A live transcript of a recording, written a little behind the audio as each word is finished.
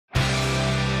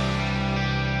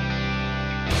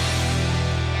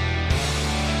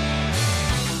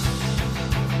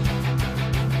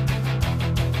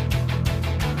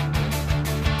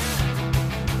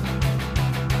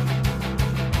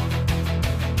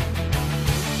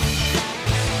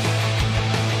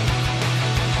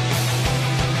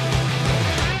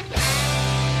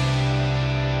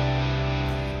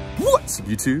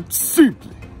YouTube?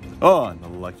 Simply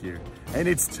Unlucky here. And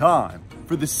it's time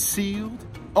for the sealed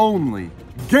only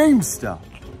GameStop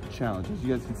challenge. As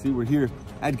you guys can see, we're here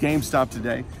at GameStop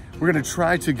today. We're gonna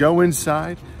try to go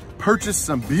inside, purchase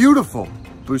some beautiful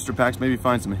booster packs, maybe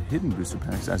find some hidden booster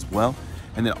packs as well.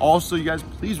 And then also, you guys,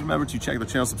 please remember to check the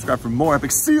channel, subscribe for more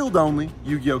epic sealed only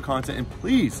Yu-Gi-Oh content, and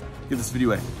please give this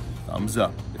video a thumbs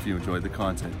up if you enjoyed the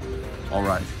content. All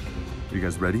right, are you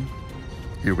guys ready?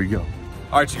 Here we go.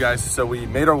 All right, you guys, so we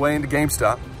made our way into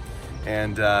GameStop,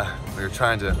 and we were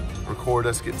trying to record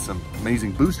us getting some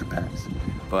amazing booster packs.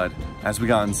 But as we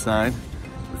got inside,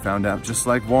 we found out, just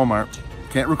like Walmart,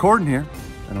 can't record in here.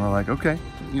 And we're like, okay,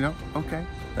 okay,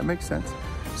 that makes sense.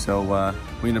 So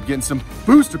we ended up getting some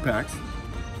booster packs.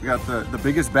 We got the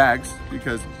biggest bags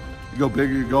because you go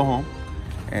big or you go home.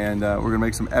 And we're gonna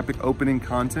make some epic opening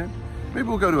content. Maybe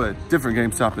we'll go to a different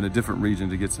GameStop in a different region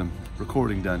to get some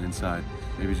recording done inside.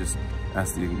 Maybe just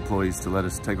ask the employees to let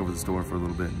us take over the store for a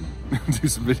little bit and do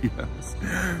some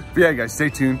videos. But yeah, guys, stay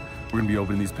tuned. We're gonna be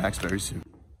opening these packs very soon.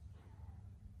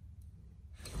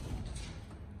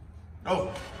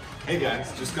 Oh, hey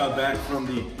guys, just got back from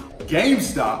the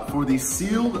GameStop for the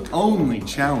sealed only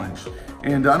challenge.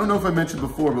 And I don't know if I mentioned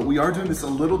before, but we are doing this a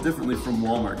little differently from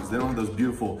Walmart because they don't have those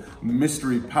beautiful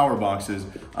mystery power boxes,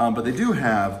 but they do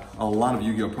have a lot of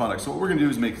Yu-Gi-Oh products. So what we're gonna do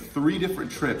is make 3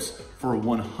 different trips for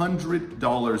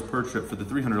 $100 per trip for the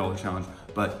 $300 challenge,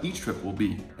 but each trip will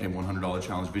be a $100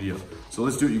 challenge video. So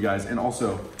let's do it, you guys. And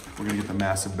also, we're gonna get the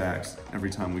massive bags every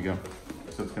time we go.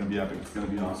 So it's gonna be epic, it's gonna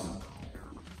be awesome.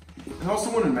 And I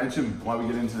also want to mention while we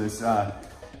get into this,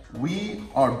 we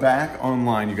are back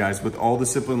online, you guys, with all the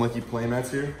Simply Unlucky playmats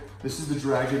here. This is the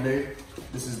Dragon Maid,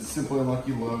 this is the Simply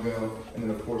Unlucky logo, and then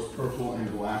of course purple and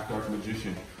black Dark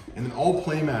Magician. And then all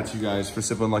playmats, you guys, for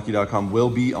SimplyUnlucky.com will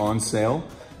be on sale.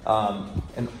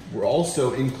 And we're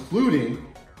also including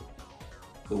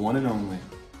the one and only,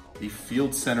 the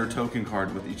Field Center token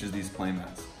card with each of these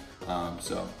playmats.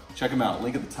 So check them out,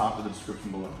 link at the top of the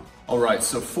description below. All right,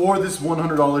 so for this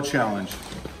 $100 challenge,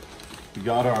 we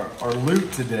got our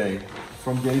loot today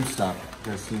from GameStop.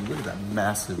 You guys see, look at that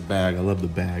massive bag. I love the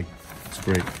bag, it's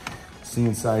great. See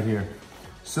inside here.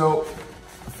 So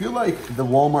I feel like the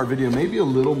Walmart video may be a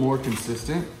little more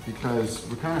consistent because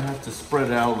we kind of have to spread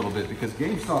it out a little bit because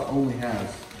GameStop only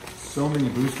has so many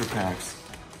booster packs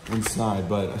inside,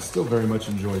 but I still very much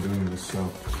enjoy doing this, so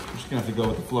we're just gonna have to go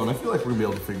with the flow, and I feel like we're gonna be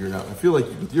able to figure it out. I feel like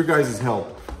with your guys'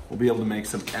 help, we'll be able to make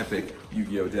some epic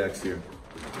Yu-Gi-Oh decks here.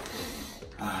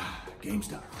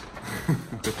 GameStop.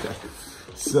 Okay.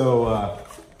 So,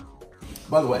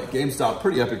 by the way, GameStop,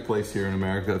 pretty epic place here in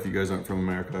America if you guys aren't from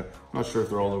America. I'm not sure if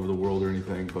they're all over the world or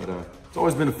anything, but it's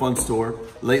always been a fun store.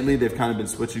 Lately, they've kind of been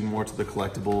switching more to the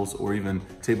collectibles or even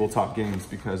tabletop games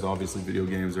because obviously video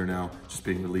games are now just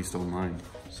being released online.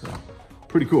 So,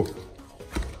 pretty cool.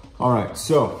 All right,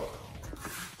 so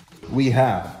we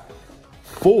have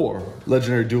 4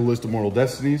 Legendary Duelist Immortal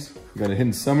Destinies. We got a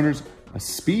Hidden Summoners, a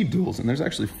Speed Duels, and there's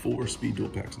actually 4 Speed Duel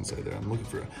packs inside there. I'm looking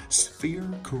for a Sphere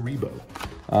Karibo.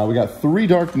 We got 3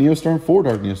 Dark Neostorm, 4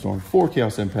 Dark Neostorm, 4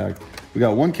 Chaos Impact. We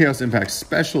got 1 Chaos Impact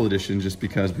Special Edition just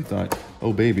because we thought,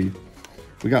 oh baby.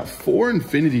 We got 4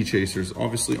 Infinity Chasers,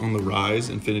 obviously on the rise,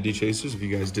 Infinity Chasers, if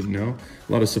you guys didn't know.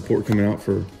 A lot of support coming out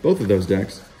for both of those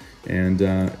decks. And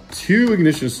 2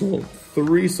 Ignition Assault,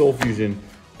 3 Soul Fusion,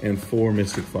 and 4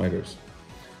 Mystic Fighters.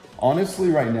 Honestly,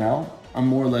 right now, I'm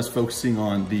more or less focusing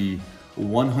on the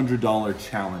 $100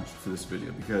 challenge for this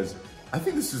video because I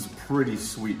think this is a pretty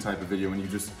sweet type of video when you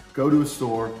just go to a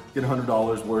store, get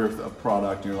 $100 worth of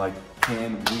product, and you're like,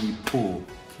 can we pull?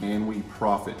 Can we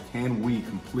profit? Can we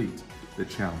complete the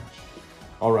challenge?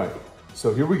 All right,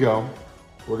 so here we go.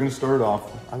 We're gonna start it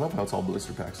off. I love how it's all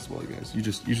blister packs as well, you guys. You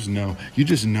just know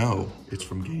it's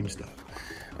from GameStop.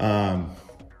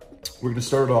 We're gonna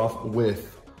start off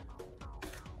with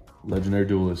Legendary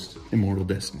Duelist Immortal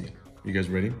Destiny. You guys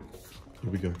ready? Here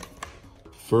we go.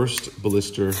 First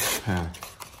blister pack.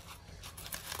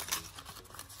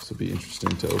 This will be interesting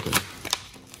to open.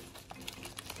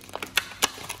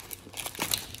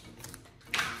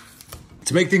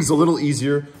 To make things a little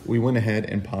easier, we went ahead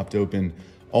and popped open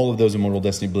all of those Immortal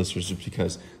Destiny blisters just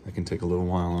because that can take a little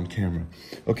while on camera.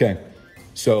 Okay,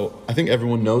 so I think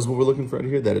everyone knows what we're looking for out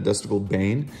here, that Adestical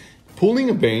Bane. Pulling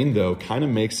a Bane, though, kind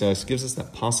of gives us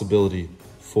that possibility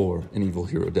for an evil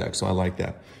hero deck, so I like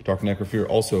that. Dark Necrofear,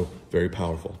 also very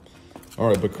powerful. All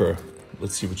right, Bakura,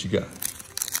 let's see what you got.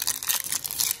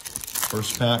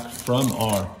 First pack from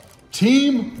our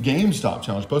Team GameStop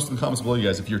challenge. Post in the comments below, you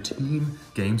guys, if you're Team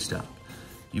GameStop.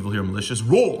 Evil Hero Malicious,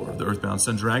 Roar, the Earthbound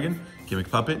Sun Dragon, Gimmick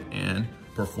Puppet, and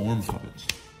Perform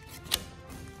Puppet.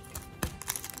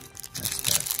 Next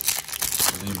pack.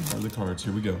 Heart of the cards,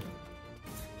 here we go.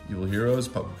 Evil Heroes,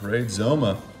 Papa Parade,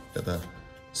 Zoma. Got the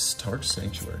Stark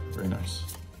Sanctuary, very nice.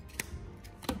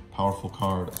 Powerful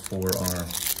card for our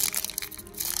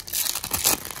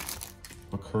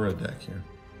Makura deck here.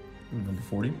 Number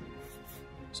 40.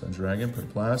 Sun Dragon, Put a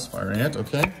Blast, Fire Ant,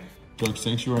 okay. Dark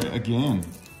Sanctuary again.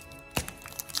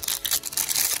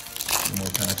 2 more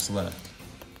packs left.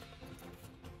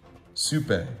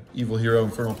 Supe, Evil Hero,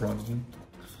 Infernal Prodigy.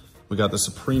 We got the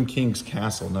Supreme King's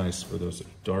Castle, nice for those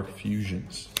dark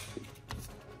fusions.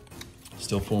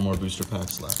 Still 4 more booster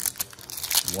packs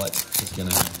left. What is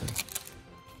gonna happen?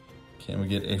 Can we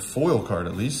get a foil card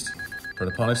at least?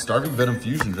 Protoponics, Starving Venom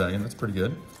Fusion Dragon, that's pretty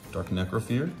good. Dark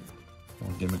Necrofier,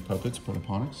 more Gimmick Puppets,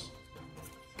 Protoponics.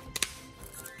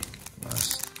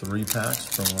 Last 3 packs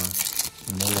from our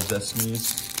Immortal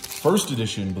Destinies. First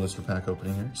edition blister pack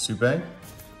opening here. Supe,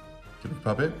 Gimmick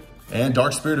Puppet, and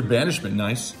Dark Spirit of Banishment,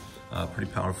 nice.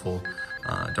 Pretty powerful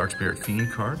Dark Spirit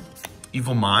Fiend card.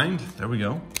 Evil Mind, there we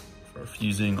go. For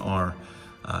fusing our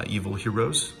Evil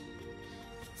Heroes.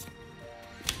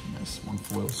 Nice 1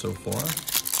 foil so far.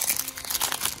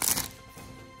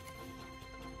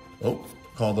 Oh,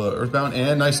 called the Earthbound,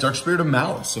 and nice Dark Spirit of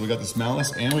Malice. So we got this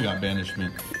Malice and we got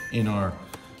Banishment in our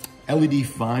LED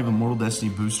 5 Immortal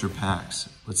Destiny booster packs.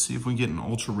 Let's see if we can get an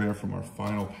ultra rare from our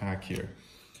final pack here.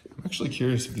 I'm actually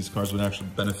curious if these cards would actually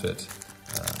benefit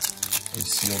a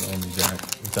sealed only deck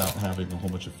without having a whole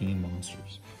bunch of Fiend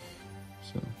monsters.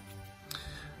 So,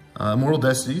 Immortal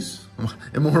Destinies,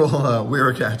 Immortal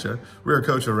Wirakacha,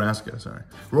 Raska, sorry.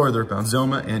 Roar of the Earthbound,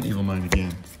 Zoma, and Evil Mind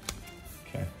again.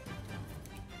 Okay.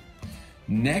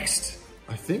 Next,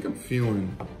 I think I'm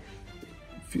feeling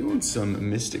some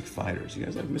Mystic Fighters. You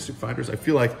guys like Mystic Fighters? I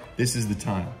feel like this is the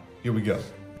time. Here we go.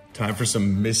 Time for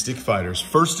some Mystic Fighters.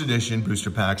 First edition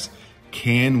booster packs.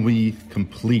 Can we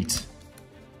complete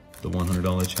the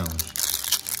 $100 challenge?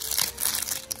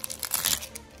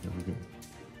 Here we go.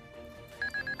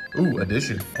 Ooh,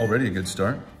 addition. Already a good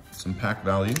start. Some pack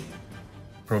value.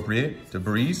 Appropriate.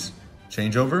 Debris.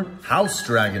 Changeover. House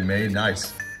Dragon Maid.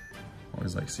 Nice.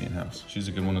 Always like seeing House. She's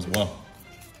a good one as well.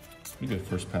 Pretty good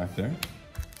first pack there.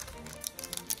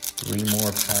 3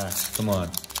 more packs. Come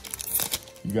on.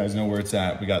 You guys know where it's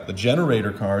at. We got the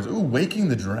Generator cards. Ooh, Waking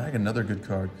the Dragon. Another good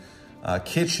card.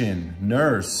 Kitchen.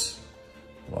 Nurse.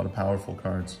 A lot of powerful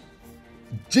cards.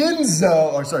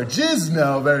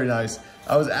 Jizno. Very nice.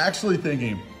 I was actually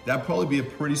thinking that'd probably be a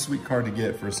pretty sweet card to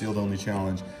get for a sealed only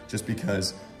challenge just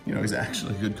because, you know, he's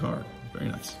actually a good card. Very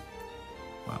nice.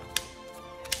 Wow.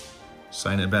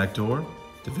 Sign It Back Door,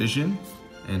 Division,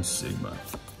 and Sigma.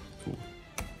 Cool.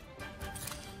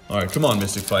 All right, come on,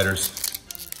 Mystic Fighters.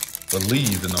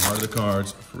 Believe in the heart of the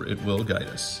cards, for it will guide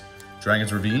us.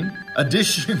 Dragon's Ravine,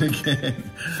 Addition again.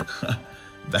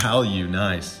 Value,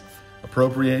 nice.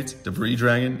 Appropriate, Debris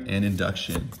Dragon, and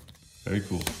Induction. Very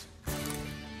cool.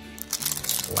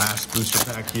 Last booster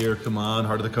pack here, come on,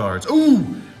 heart of the cards.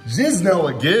 Ooh,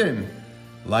 Jizno again.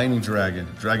 Lightning Dragon,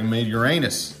 Dragon Maid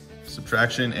Uranus,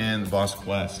 Subtraction, and the Boss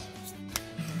Quest.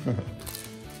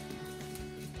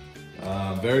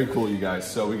 Very cool, you guys.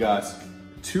 So we got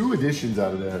 2 additions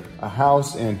out of there, a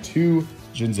house and 2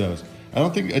 Jinzos. I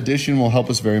don't think addition will help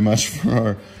us very much for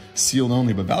our sealed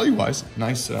only, but value-wise,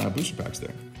 nice booster packs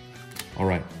there. All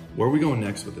right, where are we going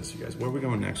next with this, you guys? Where are we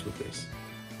going next with this?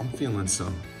 I'm feeling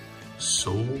some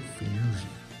Soul Fusion.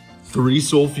 3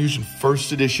 Soul Fusion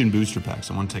first edition booster packs.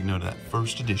 I want to take note of that,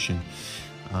 first edition.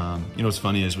 You know what's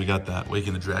funny is we got that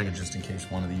Waking the Dragon just in case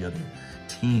one of the other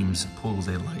teams pulls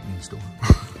a lightning storm.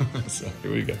 So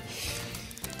here we go.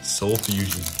 Soul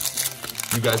Fusion.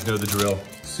 You guys know the drill.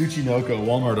 Tsuchinoko.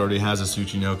 Walmart already has a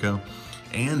Tsuchinoko.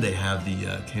 And they have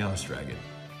the Chaos Dragon.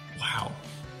 Wow.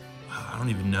 I don't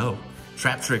even know.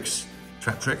 Trap Trick.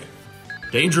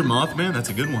 Danger Mothman. That's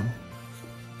a good one.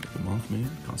 The Mothman.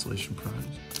 Constellation Prize.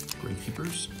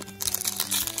 Gravekeepers.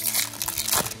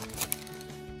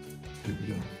 Here we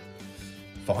go.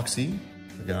 Foxy.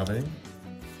 Agave.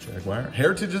 Jaguar.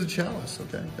 Heritage of the Chalice.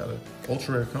 Okay. Got an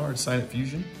ultra rare card. Signet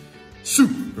Fusion.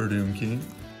 Super Doom King.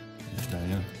 And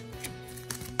Diana.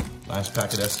 Last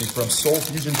pack of Destiny from Soul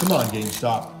Fusion. Come on,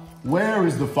 GameStop. Where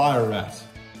is the Fire Rat?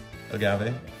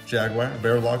 Agave. Jaguar.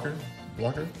 Barrel Blocker.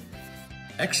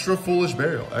 Extra Foolish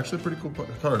Burial. Actually a pretty cool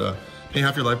card. Pay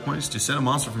half your life points to send a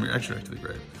monster from your extract to the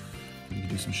grave. You can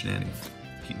do some shenanigans.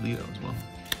 Keep Leo as well.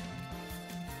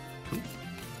 Cool.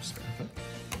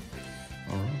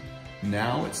 All right.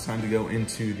 Now it's time to go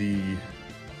into the...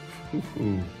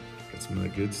 got some of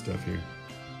that good stuff here.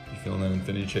 You feeling that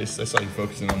Infinity Chase? I saw you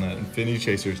focusing on that. Infinity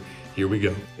Chasers. Here we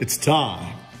go. It's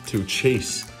time to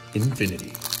chase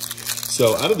infinity.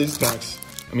 So out of these packs,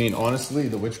 I mean, honestly,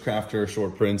 the Witchcrafter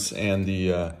short prints and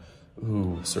the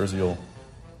Ooh, Surzial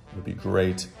would be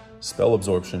great. Spell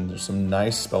Absorption. There's some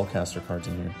nice Spellcaster cards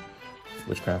in here.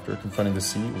 Witchcrafter, Confronting the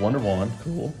Sea. Wonder Wand,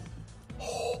 cool.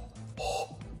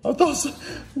 I thought so.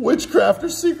 Witchcrafter,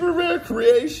 Secret Rare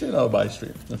Creation. Oh, By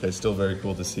Street. Okay, still very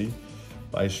cool to see.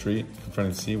 By Street,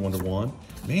 Confronting the Sea, Wonder Wand.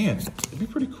 Man, it'd be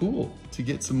pretty cool to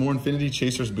get some more Infinity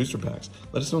Chasers booster packs.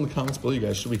 Let us know in the comments below, you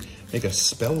guys. Should we make a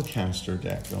Spellcaster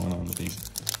deck going on with these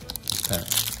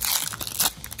packs?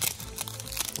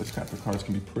 Witchcrafter cards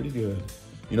can be pretty good.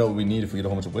 You know what we need if we get a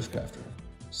whole bunch of Witchcrafter?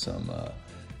 Some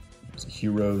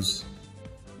heroes.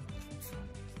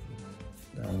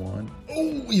 Down one.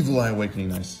 Oh, Evil Eye Awakening,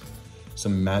 nice.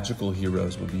 Some magical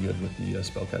heroes would be good with the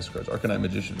Spellcaster cards. Arcanite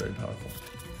Magician, very powerful.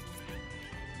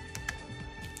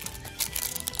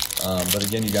 But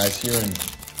again, you guys, here in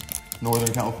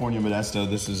Northern California, Modesto,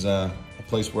 this is a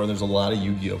place where there's a lot of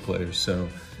Yu-Gi-Oh players. So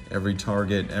every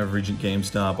Target, every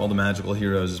GameStop, all the magical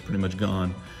heroes is pretty much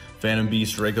gone. Phantom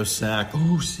Beast, Reiko Sack.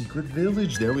 Oh, Secret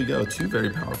Village. There we go. Two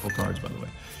very powerful cards, by the way.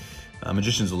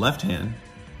 Magician's left hand.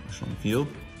 Push on the field.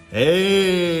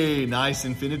 Hey, nice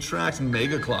Infinite Tracks,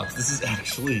 Mega Clocks. This is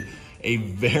actually a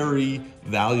very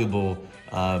valuable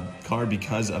card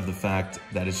because of the fact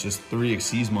that it's just 3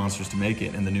 Xyz monsters to make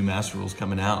it, and the new Master Rules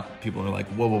coming out. People are like,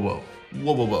 whoa, whoa, whoa,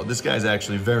 whoa, whoa, whoa. This guy's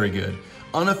actually very good.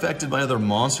 Unaffected by other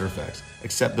monster effects,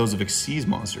 except those of Xyz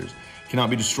monsters. Cannot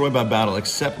be destroyed by battle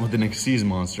except with an Xyz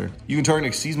monster. You can target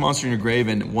an Xyz monster in your grave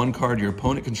and one card your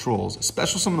opponent controls.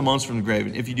 Special summon the monster from the grave,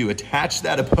 and if you do, attach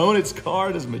that opponent's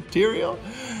card as material.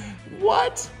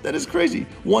 What? That is crazy.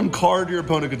 One card your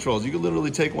opponent controls. You can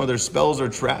literally take one of their spells or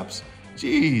traps.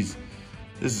 Jeez,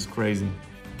 this is crazy.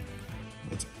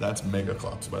 That's Mega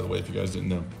Clocks, by the way, if you guys didn't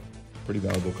know. Pretty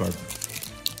valuable card.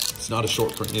 It's not a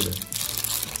short print either.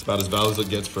 It's about as valuable as it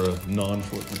gets for a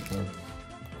non-short print card.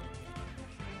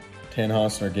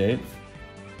 Tanhosner Gate.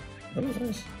 Oh,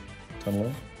 nice.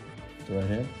 Tunneler. The right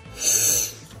hand.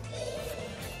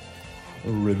 A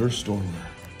River Stormer.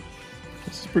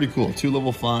 This is pretty cool. 2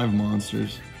 level 5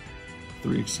 monsters.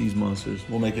 3 Xyz monsters.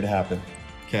 We'll make it happen.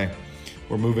 Okay.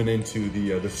 We're moving into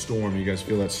the storm. You guys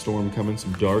feel that storm coming?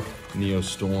 Some dark Neo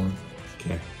Storm.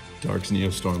 Okay. Dark's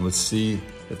Neo Storm. Let's see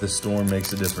if the storm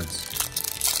makes a difference.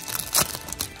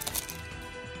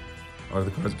 Are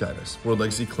the cards guide us? World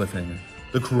Legacy Cliffhanger.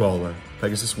 The Crawler,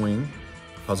 Pegasus Wing,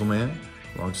 Puzzle Man,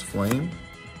 Rog's Flame,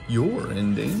 You're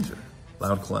in Danger,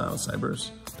 Loud Cloud,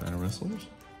 Cybers, Dino Wrestlers.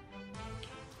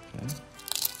 Okay.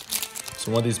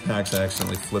 So one of these packs I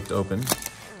accidentally flipped open.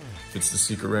 It's the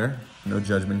secret rare, no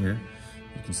judgment here.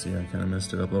 You can see I kind of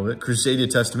messed it up a little bit. Crusadia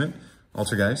Testament,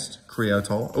 Altergeist,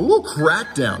 Creatal. Oh,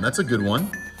 Crackdown, that's a good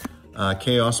one.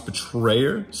 Chaos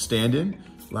Betrayer, Stand-In,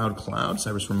 Loud Cloud,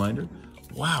 Cybers Reminder.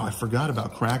 Wow, I forgot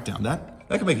about Crackdown. That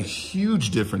could make a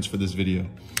huge difference for this video,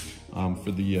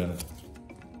 for the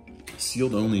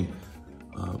sealed only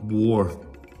war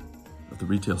of the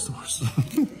retail stores.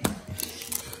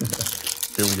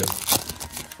 Here we go.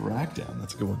 Crackdown,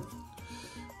 that's a good one.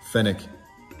 Fennec,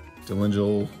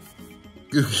 Dilingel,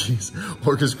 Gookies,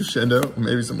 Orcus Crescendo,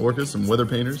 maybe some Orcus, some Weather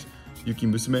Painters, Yuki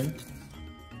Musume.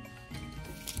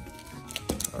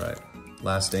 All right,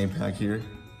 last name pack here.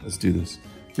 Let's do this.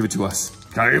 Give it to us.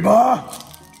 KAIBA!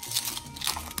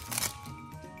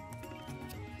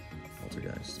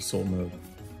 Guys, the Soul Mode.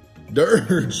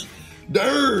 Dirge!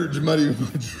 Dirge! Muddy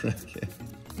Dragon.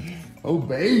 Oh,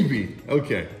 baby.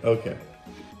 Okay, okay.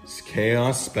 It's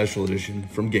Chaos Special Edition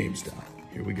from GameStop.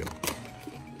 Here we go.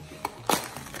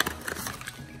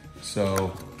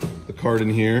 So, the card in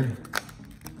here,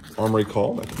 Armory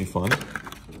Call, that could be fun.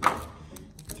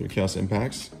 3 Chaos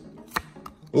Impacts.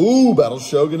 Ooh, Battle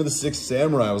Shogun of the 6th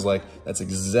Samurai. I was like, that's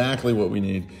exactly what we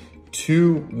need.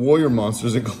 2 warrior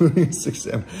monsters, including 6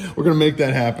 samurai. We're gonna make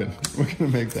that happen. We're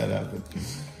gonna make that happen.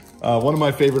 One of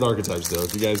my favorite archetypes, though.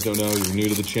 If you guys don't know, you're new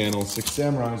to the channel, 6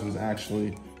 Samurais was actually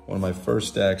one of my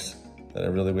first decks that I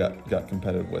really got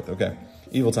competitive with. Okay,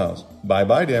 Evil Tiles.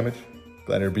 Bye-bye damage.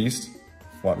 Gladiator Beast.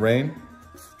 Watt Rain.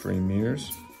 Dream Mirrors.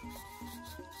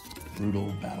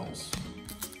 Brutal Battles.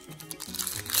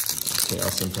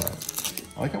 Chaos Impact.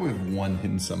 I like how we have 1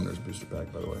 Hidden Summoners booster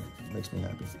pack, by the way. It makes me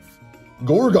happy.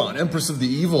 Gorgon, Empress of the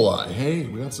Evil Eye. Hey,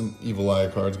 we got some Evil Eye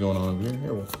cards going on over here.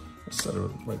 Here, we'll set it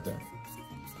right there.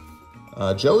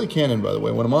 Jelly Cannon, by the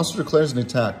way. When a monster declares an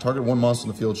attack, target 1 monster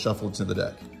in the field, shuffle it to the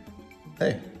deck.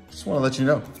 Hey, just want to let you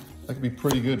know. That could be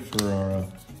pretty good for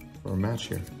our match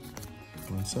here.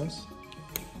 Princess.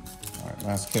 All right,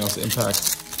 last Chaos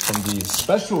Impact from the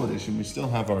Special Edition. We still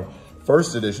have our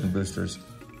first edition boosters.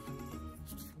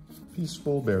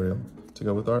 Peaceful Burial to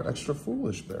go with our Extra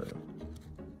Foolish Burial.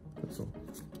 Cool.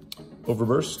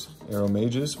 Overburst, Arrow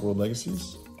Mages, World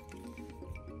Legacies.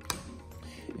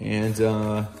 And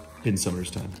Hidden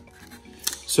Summoners time.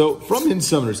 So from Hidden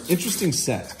Summoners, interesting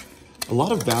set. A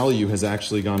lot of value has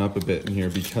actually gone up a bit in here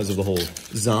because of the whole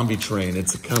zombie train.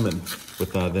 It's coming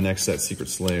with the next set, Secret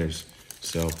Slayers.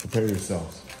 So prepare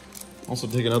yourselves. Also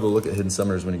take another look at Hidden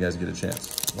Summoners when you guys get a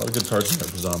chance. A lot of good cards in there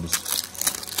for zombies.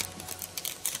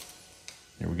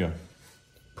 Here we go.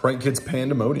 Prank Kids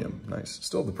Pandemonium. Nice.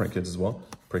 Still have the Prank Kids as well.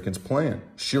 Prank Kids Plan.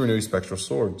 Shiranui Spectral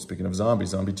Sword. Speaking of zombies,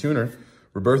 Zombie Tuner.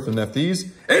 Rebirth of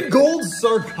Nephthys. And Gold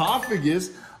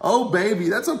Sarcophagus. Oh, baby.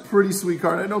 That's a pretty sweet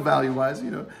card. I know value-wise,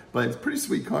 you know, but it's a pretty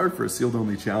sweet card for a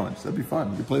sealed-only challenge. That'd be fun.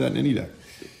 You can play that in any deck.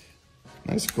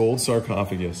 Nice Gold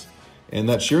Sarcophagus. And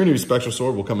that Shiranui Spectral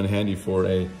Sword will come in handy for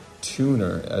a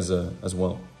tuner as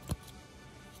well.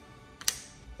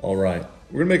 All right.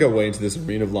 We're going to make our way into this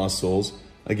Arena of Lost Souls.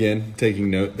 Again, taking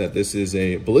note that this is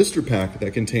a blister pack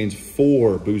that contains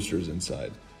 4 boosters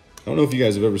inside. I don't know if you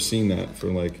guys have ever seen that for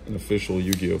like an official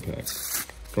Yu-Gi-Oh pack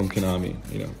from Konami,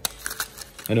 you know.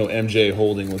 I know MJ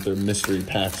Holding with their mystery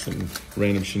packs and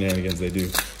random shenanigans they do,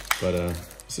 but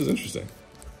this is interesting.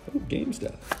 Oh, game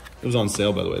stuff. It was on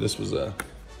sale, by the way. This was like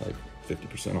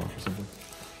 50% off or something.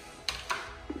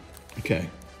 Okay.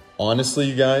 Honestly,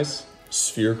 you guys,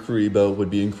 Sphere KAIBA would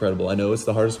be incredible. I know it's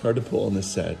the hardest card to pull in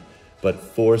this set, but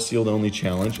for a sealed only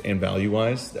challenge and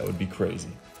value-wise, that would be crazy.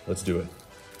 Let's do it.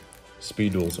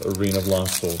 Speed Duels, Arena of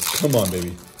Lost Souls. Come on,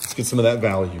 baby. Let's get some of that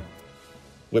value.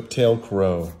 Whiptail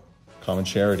Crow. Common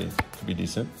Charity. Could be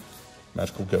decent.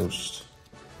 Magical Ghost.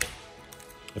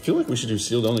 I feel like we should do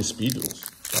sealed only Speed Duels.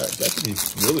 That could be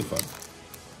really fun.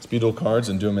 Speed Duel cards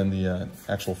and do them in the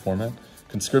actual format.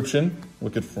 Conscription.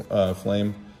 Wicked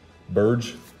Flame.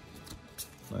 Burge.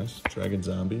 Nice. Dragon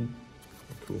Zombie.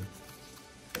 Cool.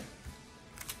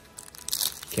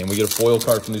 Can we get a foil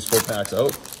card from these 4 packs?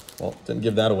 Oh, well, didn't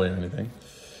give that away or anything.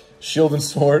 Shield and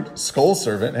Sword, Skull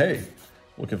Servant, hey.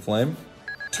 Wicked Flame.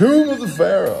 Tomb of the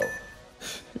Pharaoh.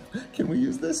 Can we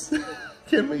use this?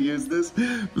 Can we use this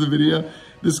for the video?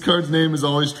 This card's name is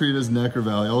always treated as Necro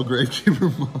Valley, all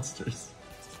Gravekeeper monsters.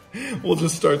 We'll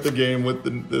just start the game with the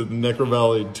Necro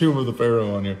Valley Tomb of the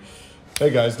Pharaoh on here. Hey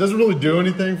guys, doesn't really do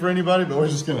anything for anybody, but we're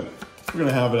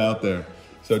gonna have it out there.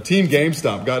 So Team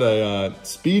GameStop got a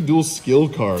Speed Duel skill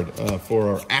card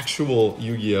for our actual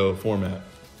Yu-Gi-Oh format.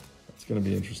 It's gonna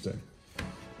be interesting.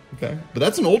 Okay, but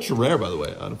that's an ultra rare, by the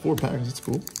way. Out of 4 packs, it's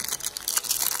cool.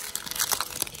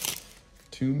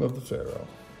 Tomb of the Pharaoh.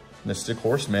 Mystic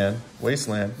Horseman,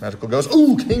 Wasteland, Magical Ghost.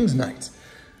 Ooh, King's Knight.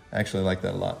 I actually like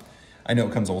that a lot. I know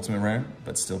it comes ultimate rare,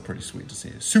 but still pretty sweet to see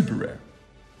it. Super rare.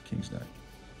 King's Knight.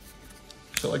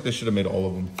 I feel like they should have made all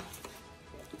of them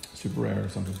super rare or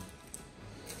something.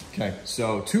 Okay,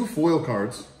 so 2 foil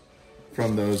cards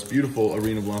from those beautiful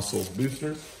Arena of Lost Souls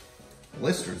boosters.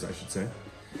 Blisters, I should say.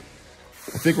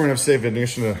 I think we're gonna have to save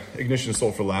Ignition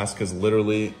Assault for last because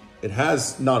literally it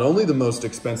has not only the most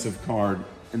expensive card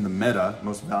in the meta,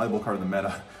 most valuable card in the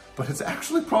meta, but it's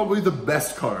actually probably the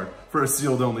best card for a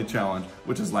sealed only challenge,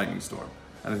 which is Lightning Storm.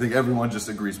 And I think everyone just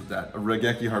agrees with that. A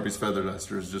Regeki Harpy's Feather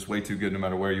Duster is just way too good no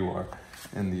matter where you are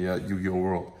in the Yu-Gi-Oh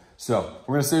world. So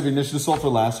we're gonna save Ignition Assault for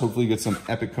last. Hopefully get some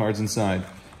epic cards inside.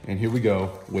 And here we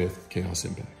go with Chaos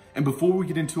Impact. And before we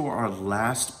get into our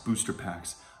last booster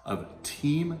packs of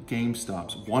Team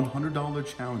GameStop's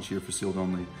 $100 challenge here for sealed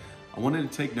only, I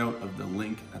wanted to take note of the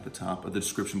link at the top of the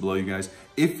description below, you guys.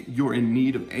 If you're in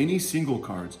need of any single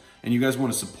cards and you guys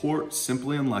want to support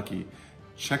Simply Unlucky,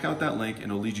 check out that link and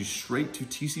it'll lead you straight to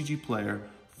TCG Player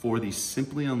for the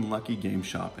Simply Unlucky game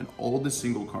shop. And all the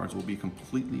single cards will be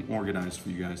completely organized for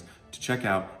you guys to check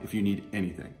out if you need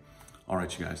anything. All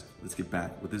right, you guys, let's get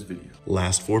back with this video.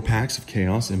 Last 4 packs of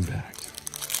Chaos Impact.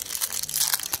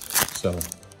 So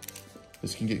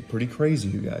this can get pretty crazy,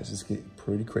 you guys. This can get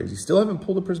pretty crazy. Still haven't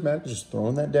pulled a Prismatic, just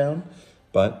throwing that down.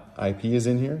 But IP is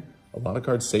in here. A lot of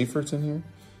cards. Seyffert's in here.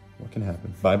 What can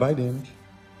happen? Bye-bye damage.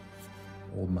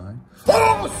 Old Mine.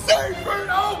 Oh, Seyfert!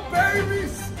 Oh, baby,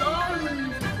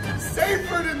 Starling!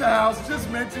 Seyfert in the house. Just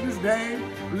mentioned his name.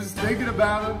 I was just thinking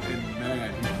about him, and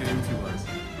man, he came to us.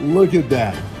 Look at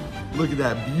that. Look at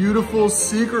that. Beautiful,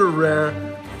 secret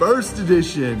rare, first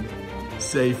edition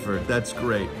Seyfert. That's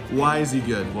great. Why is he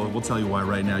good? Well, we'll tell you why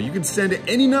right now. You can send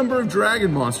any number of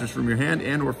dragon monsters from your hand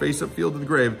and or face-up field to the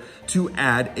grave to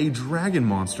add a dragon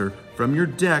monster from your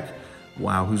deck.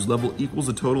 Wow, whose level equals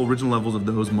the total original levels of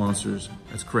those monsters.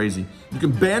 That's crazy. You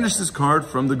can banish this card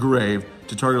from the grave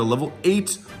to target a level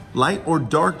 8 light or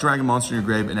dark dragon monster in your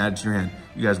grave and add it to your hand.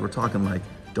 You guys, we're talking like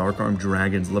Dark Armed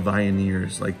Dragons,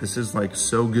 Levianeers. Like, this is like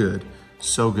so good.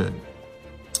 So good.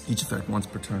 Each effect once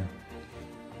per turn.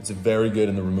 It's very good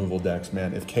in the removal decks,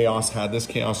 man. If Chaos had this,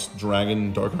 Chaos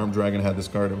Dragon, Dark Armed Dragon had this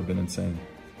card, it would have been insane.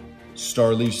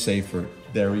 Starleaf Seyfert.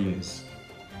 There he is.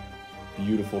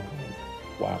 Beautiful card.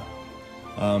 Wow.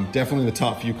 Definitely the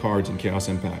top few cards in Chaos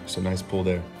Impact. So nice pull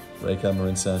there. Rayka,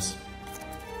 Marincess.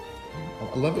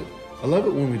 I love it. I love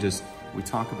it when we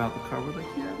talk about the card. We're like,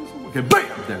 yeah, this will work. Okay,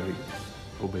 bam! There we go.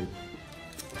 Oh, baby.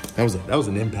 That was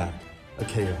an impact. A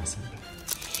Chaos Impact.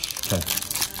 Okay.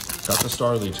 Got the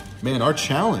Star Leech. Man, our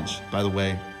challenge, by the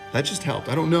way, that just helped.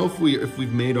 I don't know if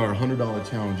we've made our $100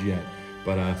 challenge yet,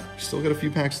 but still got a few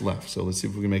packs left. So let's see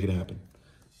if we can make it happen.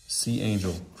 Sea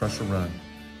Angel, Crusher Run.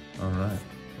 All right.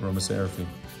 Aroma Seraphim.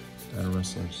 Dino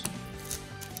Wrestlers.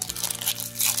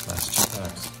 Last 2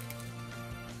 packs.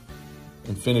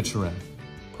 Infiniturang.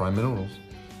 Prime Minerals.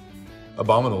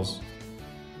 Abominals.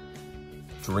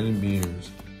 Dream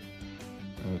Beers.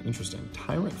 Interesting.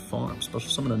 Tyrant Farm. Special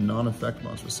summon a non-effect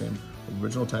monster. Same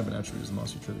original type and attribute as the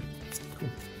monster tribute. Cool.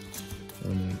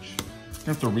 I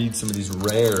have to read some of these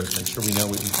rares. Make sure we know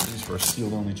what we can use for a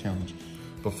sealed only challenge.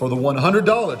 But for the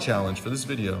 $100 challenge for this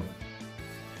video,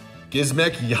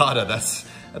 Gizmek Yada. That's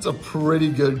a pretty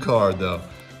good card though.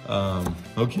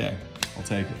 Okay, I'll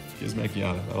take it. Gizmek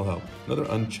Yada, that'll help. Another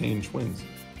Unchained Twins.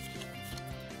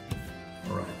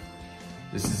 All right,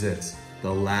 this is it.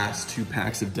 The last 2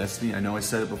 packs of Destiny. I know I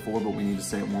said it before, but we need to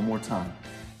say it one more time.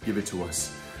 Give it to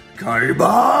us.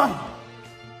 KAIBA!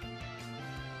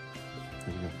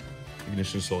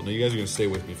 Ignition Assault. Now you guys are gonna stay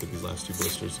with me for these last 2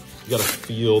 blisters. You gotta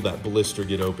feel that blister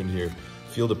get open here.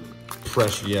 Feel the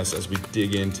pressure, yes, as we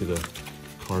dig into the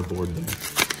cardboard there.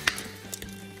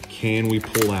 Can we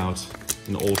pull out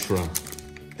an Ultra,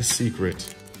 a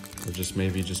Secret, or just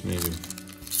maybe, a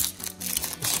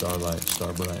Starlight,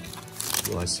 Starbright?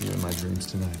 Will I see you in my dreams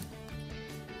tonight?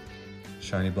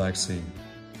 Shiny Black Sea.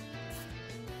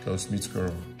 Ghost meets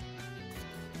Girl.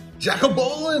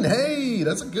 Jackabolin! Hey,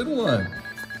 that's a good one.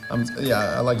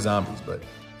 Yeah, I like zombies, but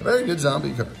a very good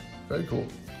zombie card. Very cool.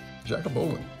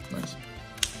 Jackabolin, nice.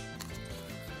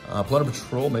 Plunder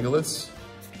Patrol, Megaliths,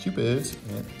 Cupids,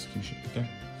 and Execution, okay.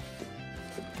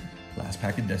 Last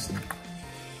pack of Destiny.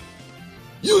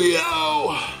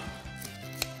 Yu-Gi-Oh!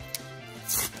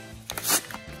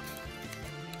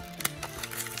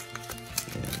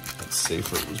 Man, that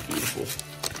Safer was beautiful.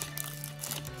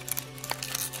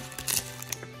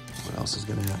 What else is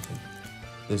gonna happen?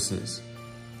 This is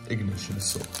Ignition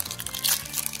Assault.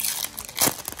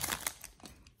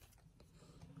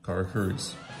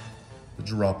 Karakuris. The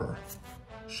Dropper.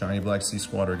 Shiny Black Sea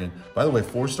Squatter again. By the way,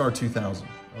 4-star 2000.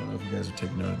 I don't know if you guys are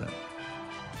taking note of that.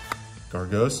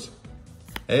 Garghost.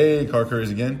 Hey,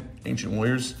 Karakuris again. Ancient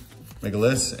Warriors.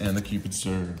 Megaliths, and the Cupid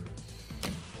Sir.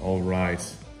 All right.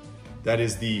 That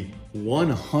is the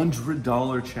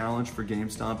 $100 challenge for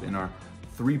GameStop in our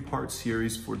 3-part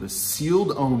series for the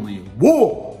sealed only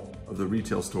whoa of the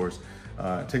retail stores.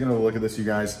 Taking another look at this, you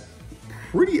guys.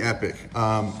 Pretty epic.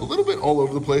 A little bit all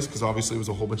over the place because obviously it was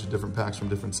a whole bunch of different packs from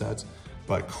different sets.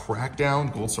 But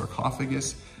Crackdown, Gold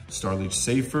Sarcophagus, Starleech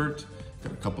Seyfert,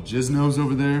 got a couple Giznos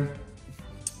over there.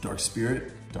 Dark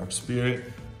Spirit, got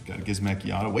a Gizmek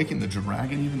Yada, Awaken the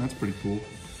Dragon even, that's pretty cool.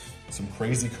 Some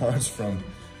crazy cards from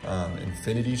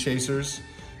Infinity Chasers.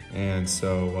 And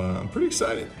so I'm pretty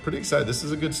excited. This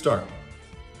is a good start.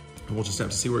 And we'll just have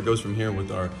to see where it goes from here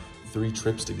with our 3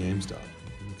 trips to GameStop.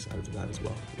 I'm excited for that as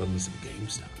well. Love me some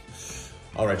GameStop.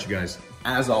 All right, you guys,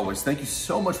 as always, thank you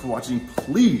so much for watching.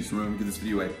 Please remember to give this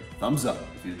video a thumbs up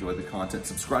if you enjoyed the content.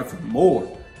 Subscribe for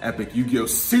more epic Yu-Gi-Oh!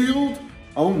 Sealed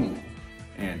only.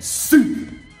 And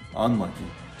SimplyUnlucky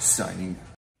signing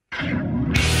out.